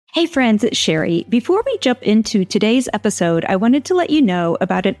Hey friends, it's Sherry. Before we jump into today's episode, I wanted to let you know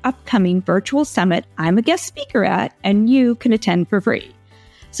about an upcoming virtual summit I'm a guest speaker at, and you can attend for free.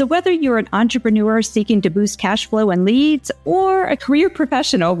 So whether you're an entrepreneur seeking to boost cash flow and leads, or a career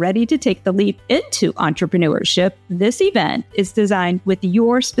professional ready to take the leap into entrepreneurship, this event is designed with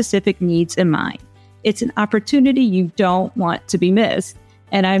your specific needs in mind. It's an opportunity you don't want to be missed.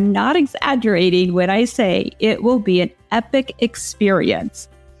 And I'm not exaggerating when I say it will be an epic experience.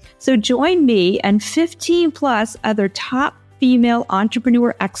 So join me and 15 plus other top female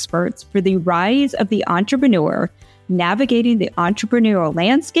entrepreneur experts for the Rise of the Entrepreneur, Navigating the Entrepreneurial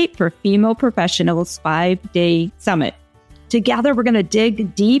Landscape for Female Professionals 5-Day Summit. Together, we're going to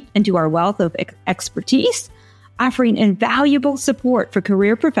dig deep into our wealth of expertise, offering invaluable support for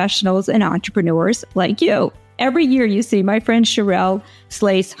career professionals and entrepreneurs like you. Every year, you see my friend Sherelle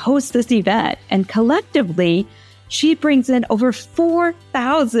Slace host this event, and collectively, she brings in over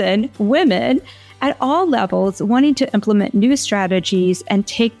 4,000 women at all levels wanting to implement new strategies and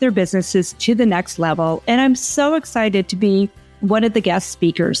take their businesses to the next level. And I'm so excited to be one of the guest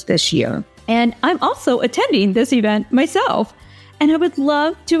speakers this year. And I'm also attending this event myself, and I would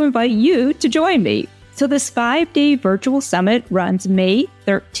love to invite you to join me. So this 5-day virtual summit runs May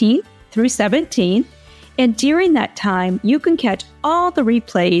 13th through 17th. And during that time, you can catch all the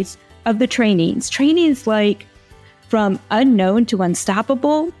replays of the trainings like from Unknown to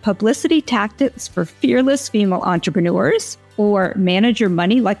Unstoppable, Publicity Tactics for Fearless Female Entrepreneurs, or Manage Your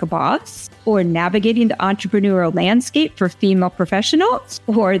Money Like a Boss, or Navigating the Entrepreneurial Landscape for Female Professionals,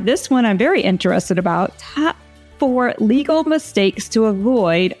 or this one I'm very interested about, Top 4 Legal Mistakes to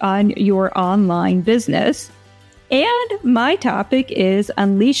Avoid on Your Online Business. And my topic is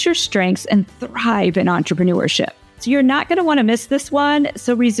Unleash Your Strengths and Thrive in Entrepreneurship. So you're not going to want to miss this one,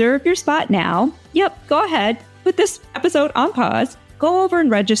 so reserve your spot now. Yep, go ahead. Put this episode on pause, go over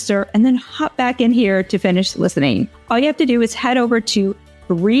and register, and then hop back in here to finish listening. All you have to do is head over to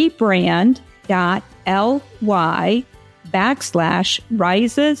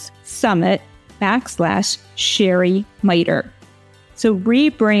rebrand.ly/Rises Summit /Sherry Miter. So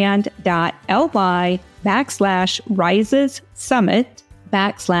rebrand.ly/Rises Summit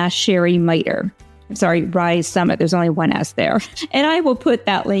 /Sherry Miter. I'm sorry, Rise Summit. There's only one S there. And I will put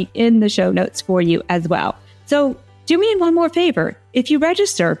that link in the show notes for you as well. So do me one more favor. If you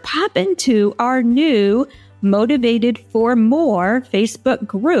register, pop into our new Motivated for More Facebook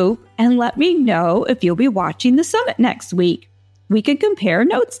group and let me know if you'll be watching the summit next week. We can compare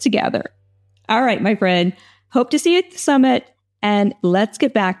notes together. All right, my friend. Hope to see you at the summit. And let's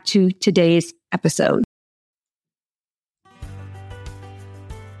get back to today's episode.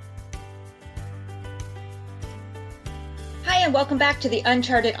 Hi, and welcome back to the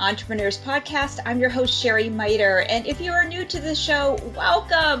Uncharted Entrepreneurs Podcast. I'm your host, Sherry Miter. And if you are new to the show,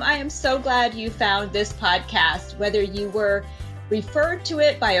 welcome. I am so glad you found this podcast, whether you were referred to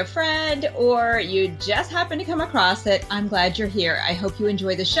it by a friend or you just happened to come across it. I'm glad you're here. I hope you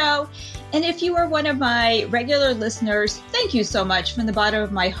enjoy the show. And if you are one of my regular listeners, thank you so much from the bottom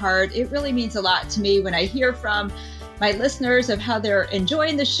of my heart. It really means a lot to me when I hear from my listeners of how they're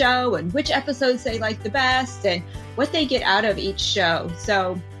enjoying the show and which episodes they like the best and what they get out of each show.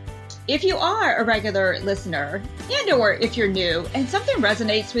 So if you are a regular listener and or if you're new and something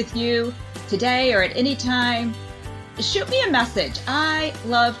resonates with you today or at any time, shoot me a message. I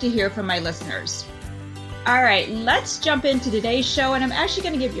love to hear from my listeners. All right, let's jump into today's show, and I'm actually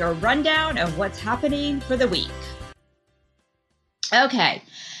going to give you a rundown of what's happening for the week. Okay,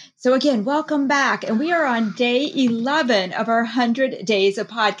 so again, welcome back, and we are on day 11 of our 100 Days of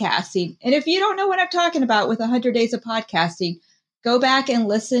Podcasting. And if you don't know what I'm talking about with 100 Days of Podcasting, go back and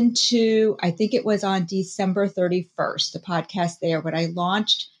listen to, I think it was on December 31st, the podcast there when I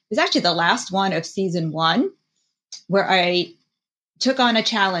launched. It was actually the last one of season 1, where I took on a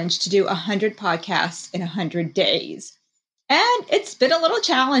challenge to do 100 podcasts in 100 days. And it's been a little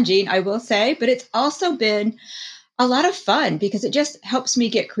challenging, I will say, but it's also been a lot of fun because it just helps me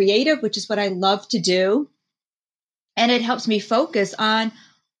get creative, which is what I love to do. And it helps me focus on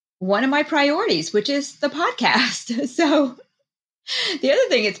one of my priorities, which is the podcast. So the other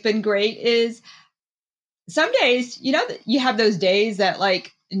thing it's been great is some days, you know, you have those days that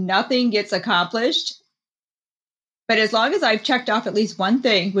like nothing gets accomplished. But as long as I've checked off at least one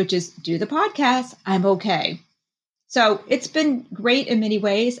thing, which is do the podcast, I'm okay. So it's been great in many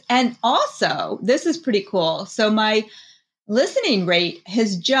ways. And also, this is pretty cool. So my listening rate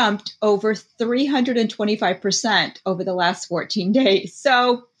has jumped over 325% over the last 14 days.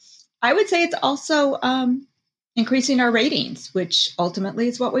 So I would say it's also increasing our ratings, which ultimately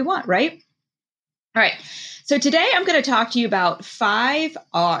is what we want, right? All right. So today I'm going to talk to you about 5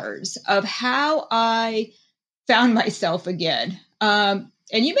 R's of how I found myself again. And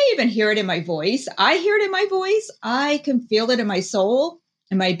you may even hear it in my voice. I hear it in my voice. I can feel it in my soul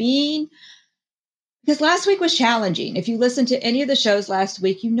and my being. Because last week was challenging. If you listened to any of the shows last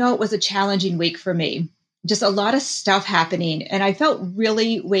week, you know it was a challenging week for me. Just a lot of stuff happening. And I felt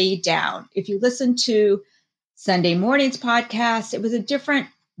really weighed down. If you listened to Sunday morning's podcast, it was a different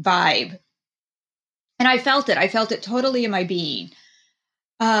vibe. And I felt it. I felt it totally in my being.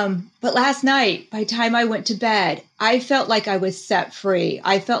 But last night, by the time I went to bed, I felt like I was set free.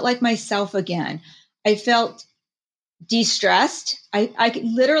 I felt like myself again. I felt de-stressed. I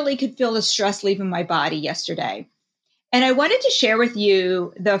literally could feel the stress leaving my body yesterday. And I wanted to share with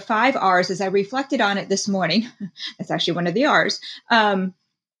you the 5 R's as I reflected on it this morning. That's actually one of the R's. Actually,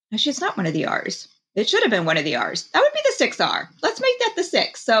 it's not one of the R's. It should have been one of the R's. That would be the 6th R. Let's make that the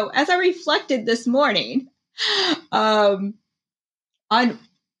 6th. So as I reflected this morning on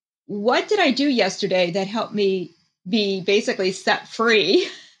what did I do yesterday that helped me be basically set free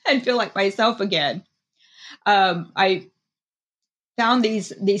and feel like myself again, I found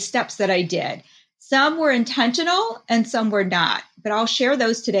these steps that I did. Some were intentional and some were not, but I'll share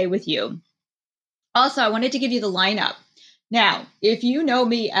those today with you. Also, I wanted to give you the lineup. Now, if you know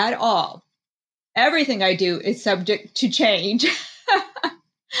me at all, everything I do is subject to change.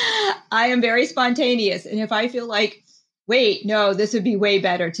 I am very spontaneous. And if I feel like, wait, no, this would be way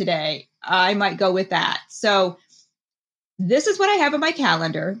better today, I might go with that. So this is what I have on my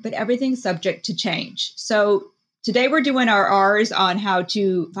calendar, but everything's subject to change. So today we're doing our R's on how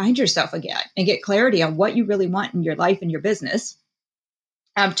to find yourself again and get clarity on what you really want in your life and your business.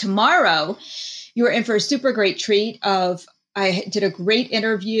 Tomorrow, you're in for a super great treat I did a great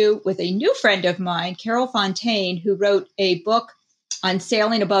interview with a new friend of mine, Carol Fontaine, who wrote a book on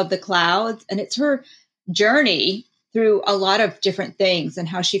sailing above the clouds. And it's her journey through a lot of different things and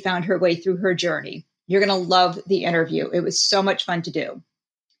how she found her way through her journey. You're going to love the interview. It was so much fun to do.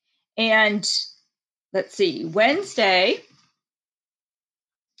 And let's see, Wednesday,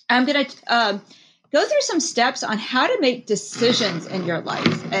 I'm going to go through some steps on how to make decisions in your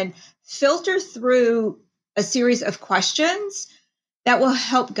life and filter through a series of questions that will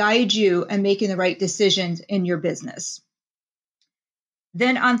help guide you in making the right decisions in your business.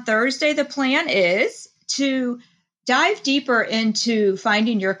 Then on Thursday, the plan is to dive deeper into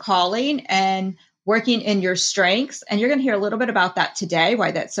finding your calling and working in your strengths. And you're going to hear a little bit about that today,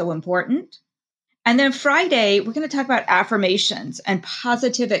 why that's so important. And then Friday, we're going to talk about affirmations and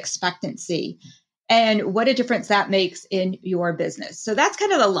positive expectancy and what a difference that makes in your business. So that's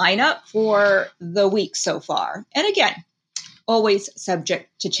kind of the lineup for the week so far. And again, always subject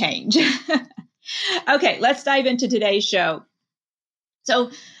to change. Okay, let's dive into today's show.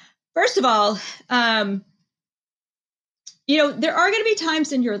 So first of all, there are going to be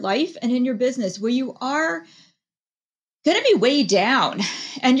times in your life and in your business where you are going to be weighed down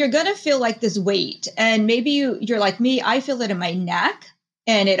and you're going to feel like this weight. And maybe you're like me, I feel it in my neck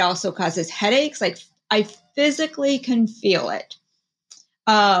and it also causes headaches. Like I physically can feel it.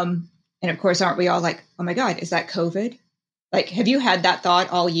 And of course, aren't we all like, oh my God, is that COVID? Like, have you had that thought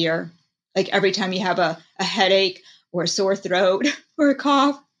all year? Like every time you have a headache or a sore throat or a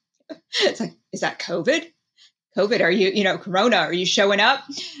cough, it's like, is that COVID? COVID, are you, Corona, are you showing up?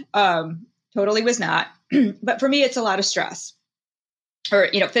 Totally was not. But for me, it's a lot of stress or,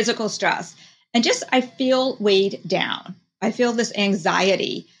 physical stress. And just, I feel weighed down. I feel this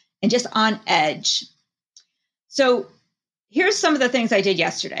anxiety and just on edge. So here's some of the things I did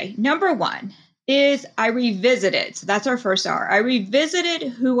yesterday. Number 1 is I revisited. So that's our first R. I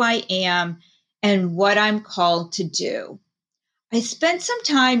revisited who I am and what I'm called to do. I spent some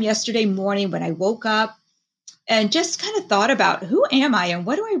time yesterday morning when I woke up and just kind of thought about who am I and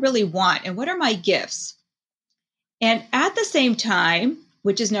what do I really want and what are my gifts? And at the same time,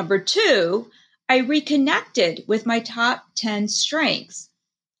 which is number 2, I reconnected with my top 10 strengths.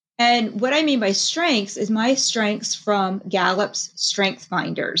 And what I mean by strengths is my strengths from Gallup's Strength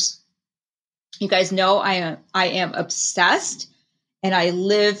Finders. You guys know I am obsessed and I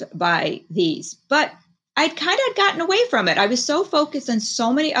live by these, but I'd kind of gotten away from it. I was so focused on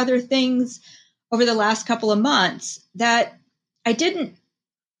so many other things over the last couple of months that I didn't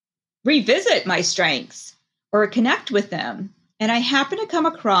revisit my strengths or connect with them. And I happened to come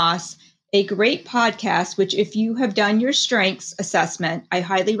across a great podcast, which if you have done your strengths assessment, I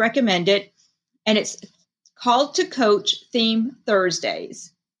highly recommend it. And it's called To Coach Theme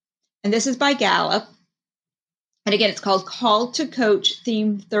Thursdays. And this is by Gallup. And again, it's called Call to Coach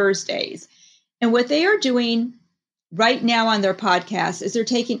Theme Thursdays. And what they are doing right now on their podcast is they're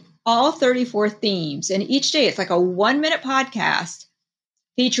taking all 34 themes. And each day it's like a 1-minute podcast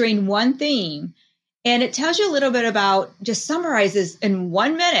featuring one theme. And it tells you a little bit about, just summarizes in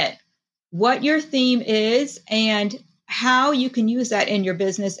 1 minute what your theme is and how you can use that in your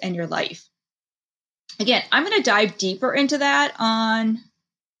business and your life. Again, I'm going to dive deeper into that on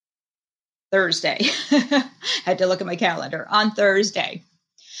Thursday. Had to look at my calendar on Thursday.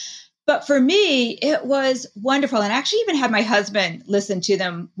 But for me, it was wonderful. And I actually even had my husband listen to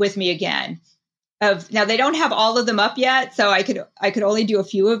them with me again. Now they don't have all of them up yet, so I could only do a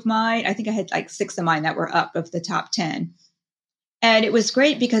few of mine. I think I had like 6 of mine that were up of the top 10. And it was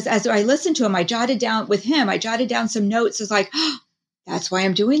great because as I listened to him, I jotted down some notes. It's like, oh, that's why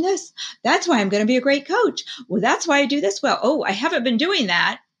I'm doing this. That's why I'm going to be a great coach. Well, that's why I do this well. Oh, I haven't been doing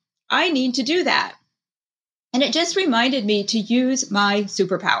that. I need to do that. And it just reminded me to use my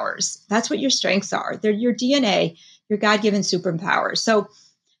superpowers. That's what your strengths are. They're your DNA, your God-given superpowers. So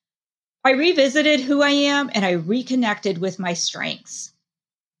I revisited who I am and I reconnected with my strengths.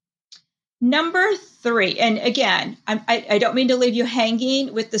 Number 3, and again, I don't mean to leave you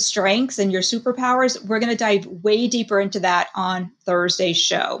hanging with the strengths and your superpowers. We're going to dive way deeper into that on Thursday's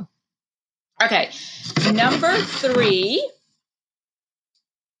show. Okay, number 3,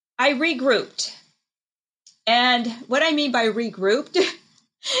 I regrouped. And what I mean by regrouped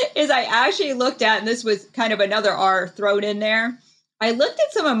is I actually looked at, and this was kind of another R thrown in there, I looked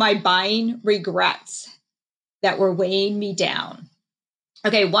at some of my buying regrets that were weighing me down.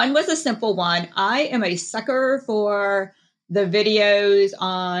 Okay, one was a simple one. I am a sucker for the videos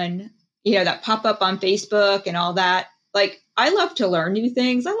on, that pop up on Facebook and all that. Like, I love to learn new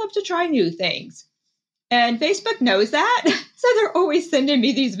things. I love to try new things. And Facebook knows that. So they're always sending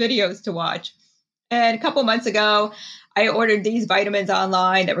me these videos to watch. And a couple months ago, I ordered these vitamins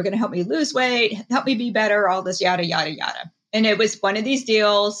online that were going to help me lose weight, help me be better, all this yada, yada, yada. And it was one of these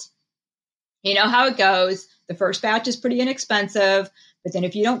deals. You know how it goes. The first batch is pretty inexpensive. But then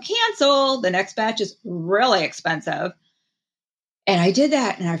if you don't cancel, the next batch is really expensive. And I did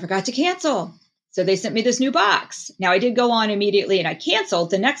that and I forgot to cancel. So they sent me this new box. Now I did go on immediately and I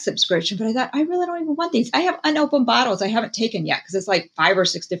canceled the next subscription, but I thought, I really don't even want these. I have unopened bottles I haven't taken yet because it's like 5 or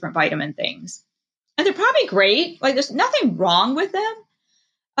 6 different vitamin things. And they're probably great. Like there's nothing wrong with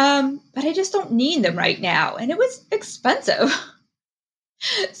them. But I just don't need them right now. And it was expensive.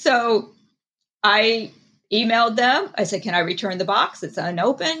 So I emailed them. I said, can I return the box? It's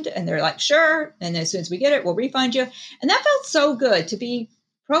unopened. And they're like, sure. And as soon as we get it, we'll refund you. And that felt so good to be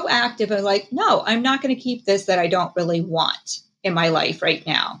proactive and like, no, I'm not going to keep this that I don't really want in my life right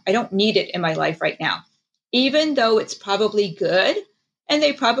now. I don't need it in my life right now. Even though it's probably good and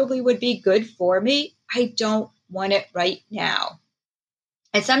they probably would be good for me, I don't want it right now.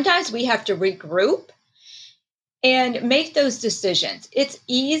 And sometimes we have to regroup and make those decisions. It's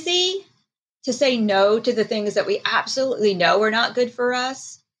easy to say no to the things that we absolutely know are not good for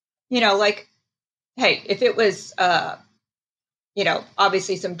us. Like, hey, if it was,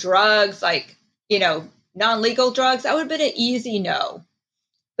 obviously some drugs, like, non-legal drugs, that would have been an easy no.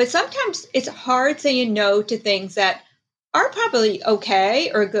 But sometimes it's hard saying no to things that are probably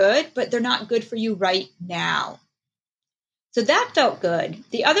okay or good, but they're not good for you right now. So that felt good.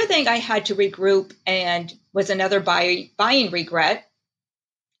 The other thing I had to regroup and was another buying regret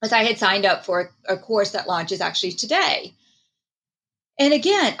was I had signed up for a course that launches actually today. And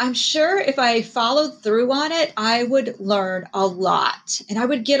again, I'm sure if I followed through on it, I would learn a lot and I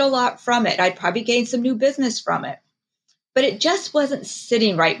would get a lot from it. I'd probably gain some new business from it. But it just wasn't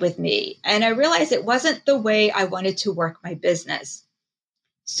sitting right with me. And I realized it wasn't the way I wanted to work my business.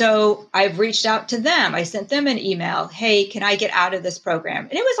 So I've reached out to them. I sent them an email. Hey, can I get out of this program?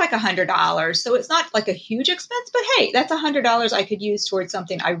 And it was like $100. So it's not like a huge expense, but hey, that's $100 I could use towards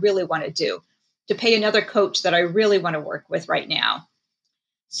something I really want to do, to pay another coach that I really want to work with right now.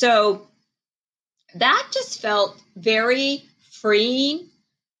 So that just felt very freeing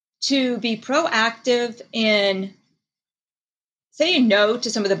to be proactive in saying no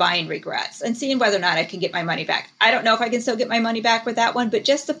to some of the buying regrets and seeing whether or not I can get my money back. I don't know if I can still get my money back with that one, but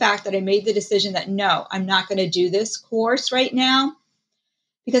just the fact that I made the decision that no, I'm not going to do this course right now,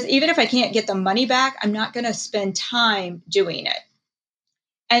 because even if I can't get the money back, I'm not going to spend time doing it.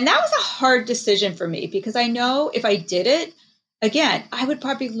 And that was a hard decision for me because I know if I did it, again, I would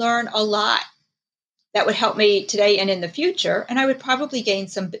probably learn a lot that would help me today and in the future, and I would probably gain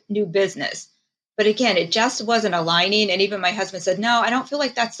some new business. But again, it just wasn't aligning. And even my husband said, no, I don't feel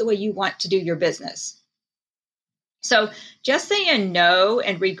like that's the way you want to do your business. So just saying no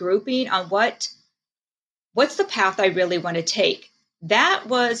and regrouping on what's the path I really want to take. That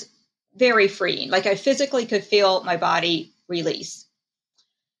was very freeing. Like I physically could feel my body release.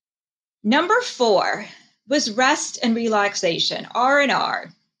 Number 4 was rest and relaxation, R&R.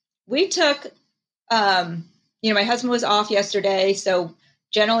 We took, my husband was off yesterday. So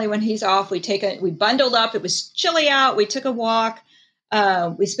generally when he's off, we bundled up. It was chilly out. We took a walk.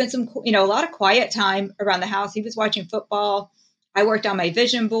 We spent a lot of quiet time around the house. He was watching football. I worked on my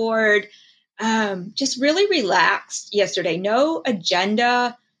vision board. Just really relaxed yesterday. No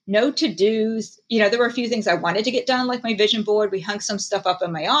agenda, no to-dos. There were a few things I wanted to get done, like my vision board. We hung some stuff up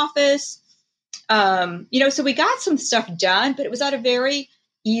in my office. So we got some stuff done, but it was at a very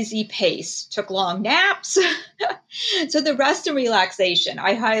easy pace. Took long naps. So the rest and relaxation,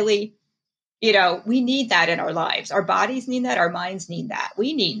 I highly, we need that in our lives. Our bodies need that. Our minds need that.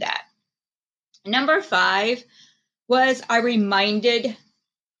 We need that. Number 5 was I reminded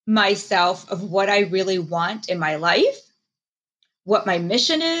myself of what I really want in my life, what my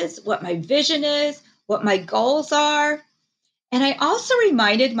mission is, what my vision is, what my goals are. And I also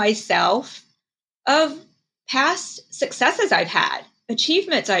reminded myself of past successes I've had,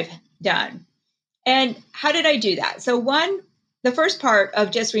 achievements I've done. And how did I do that? So the first part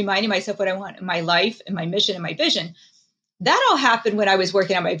of just reminding myself what I want in my life and my mission and my vision, that all happened when I was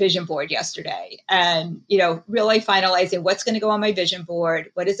working on my vision board yesterday and, really finalizing what's going to go on my vision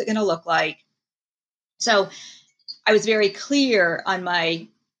board. What is it going to look like? So I was very clear on my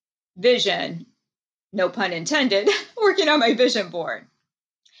vision, no pun intended, working on my vision board.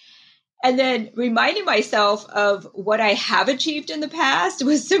 And then reminding myself of what I have achieved in the past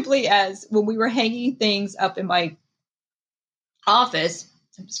was simply as when we were hanging things up in my office,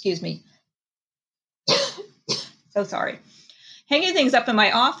 excuse me. So sorry. Hanging things up in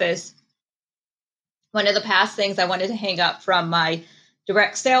my office. One of the past things I wanted to hang up from my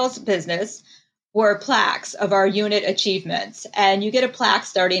direct sales business were plaques of our unit achievements. And you get a plaque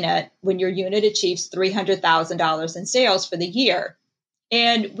starting at when your unit achieves $300,000 in sales for the year.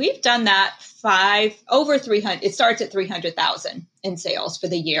 And we've done that over 300. It starts at 300,000 in sales for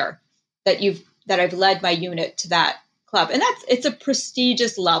the year that I've led my unit to that club. And it's a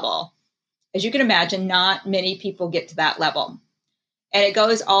prestigious level. As you can imagine, not many people get to that level. And it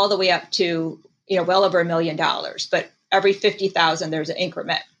goes all the way up to, well over $1 million, but every 50,000, there's an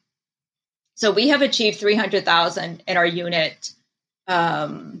increment. So we have achieved 300,000 in our unit,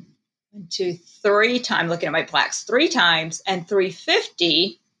 3 times, looking at my plaques, 3 times, and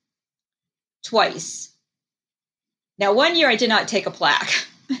 350 twice. Now, one year I did not take a plaque,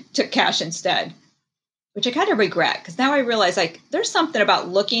 took cash instead, which I kind of regret because now I realize there's something about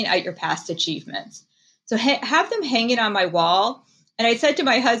looking at your past achievements. So have them hanging on my wall. And I said to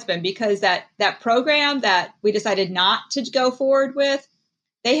my husband, because that program that we decided not to go forward with,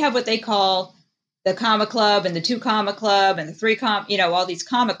 they have what they call the Comma Club and the 2 Comma Club and the 3 Comma, all these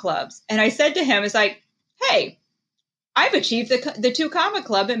Comma Clubs. And I said to him, it's like, hey, I've achieved the 2 Comma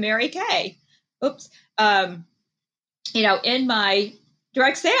Club in Mary Kay. Oops. In my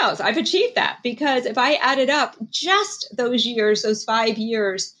direct sales, I've achieved that because if I added up just those years, those 5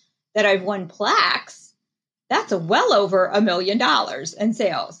 years that I've won plaques, that's well over $1 million in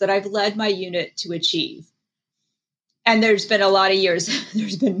sales that I've led my unit to achieve. And there's been a lot of years,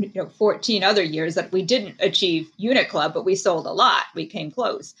 there's been 14 other years that we didn't achieve Unit Club, but we sold a lot. We came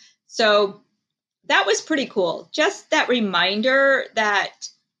close. So that was pretty cool. Just that reminder that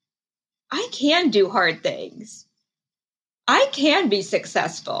I can do hard things. I can be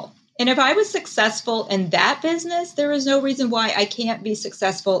successful. And if I was successful in that business, there is no reason why I can't be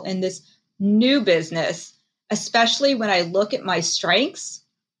successful in this new business, especially when I look at my strengths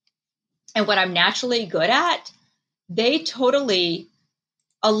and what I'm naturally good at. They totally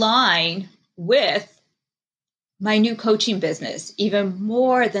align with my new coaching business, even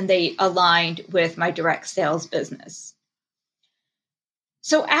more than they aligned with my direct sales business.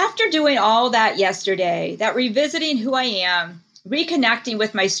 So after doing all that yesterday, that revisiting who I am, reconnecting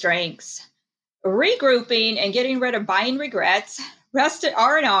with my strengths, regrouping and getting rid of buying regrets, rest at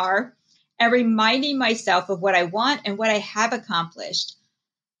R&R, and reminding myself of what I want and what I have accomplished.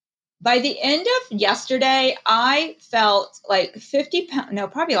 By the end of yesterday, I felt like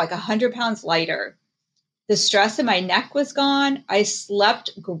 100 pounds lighter. The stress in my neck was gone. I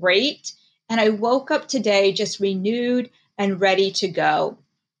slept great. And I woke up today just renewed and ready to go.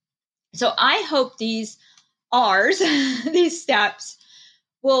 So I hope these R's, these steps,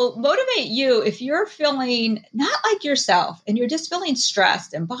 will motivate you if you're feeling not like yourself and you're just feeling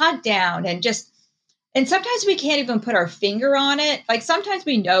stressed and bogged down and sometimes we can't even put our finger on it. Like sometimes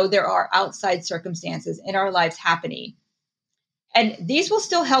we know there are outside circumstances in our lives happening, and these will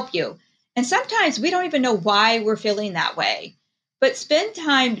still help you. And sometimes we don't even know why we're feeling that way. But spend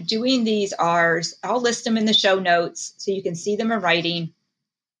time doing these R's. I'll list them in the show notes so you can see them in writing.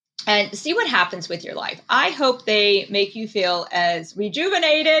 and see what happens with your life. I hope they make you feel as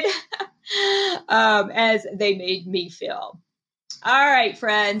rejuvenated as they made me feel. All right,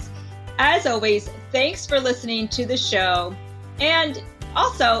 friends. As always, thanks for listening to the show. And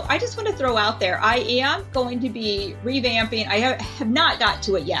also, I just want to throw out there, I am going to be revamping. I have not got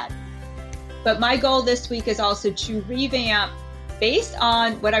to it yet. But my goal this week is also to revamp, based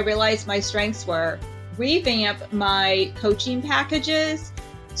on what I realized my strengths were, revamp my coaching packages.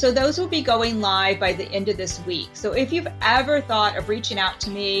 So those will be going live by the end of this week. So if you've ever thought of reaching out to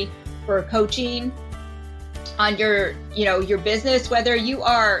me for coaching on your business, whether you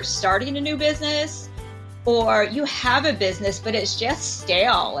are starting a new business or you have a business, but it's just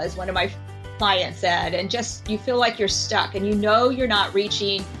stale, as one of my clients said, and just you feel like you're stuck and you're not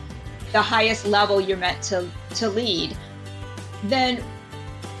reaching the highest level you're meant to lead, then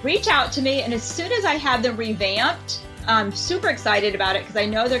reach out to me. And as soon as I have them revamped, I'm super excited about it because I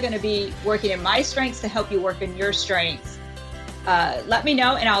know they're going to be working in my strengths to help you work in your strengths. Let me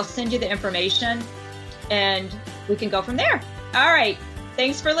know and I'll send you the information and we can go from there. All right.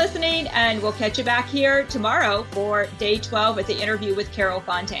 Thanks for listening, and we'll catch you back here tomorrow for day 12 with the interview with Carol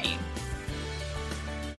Fontaine.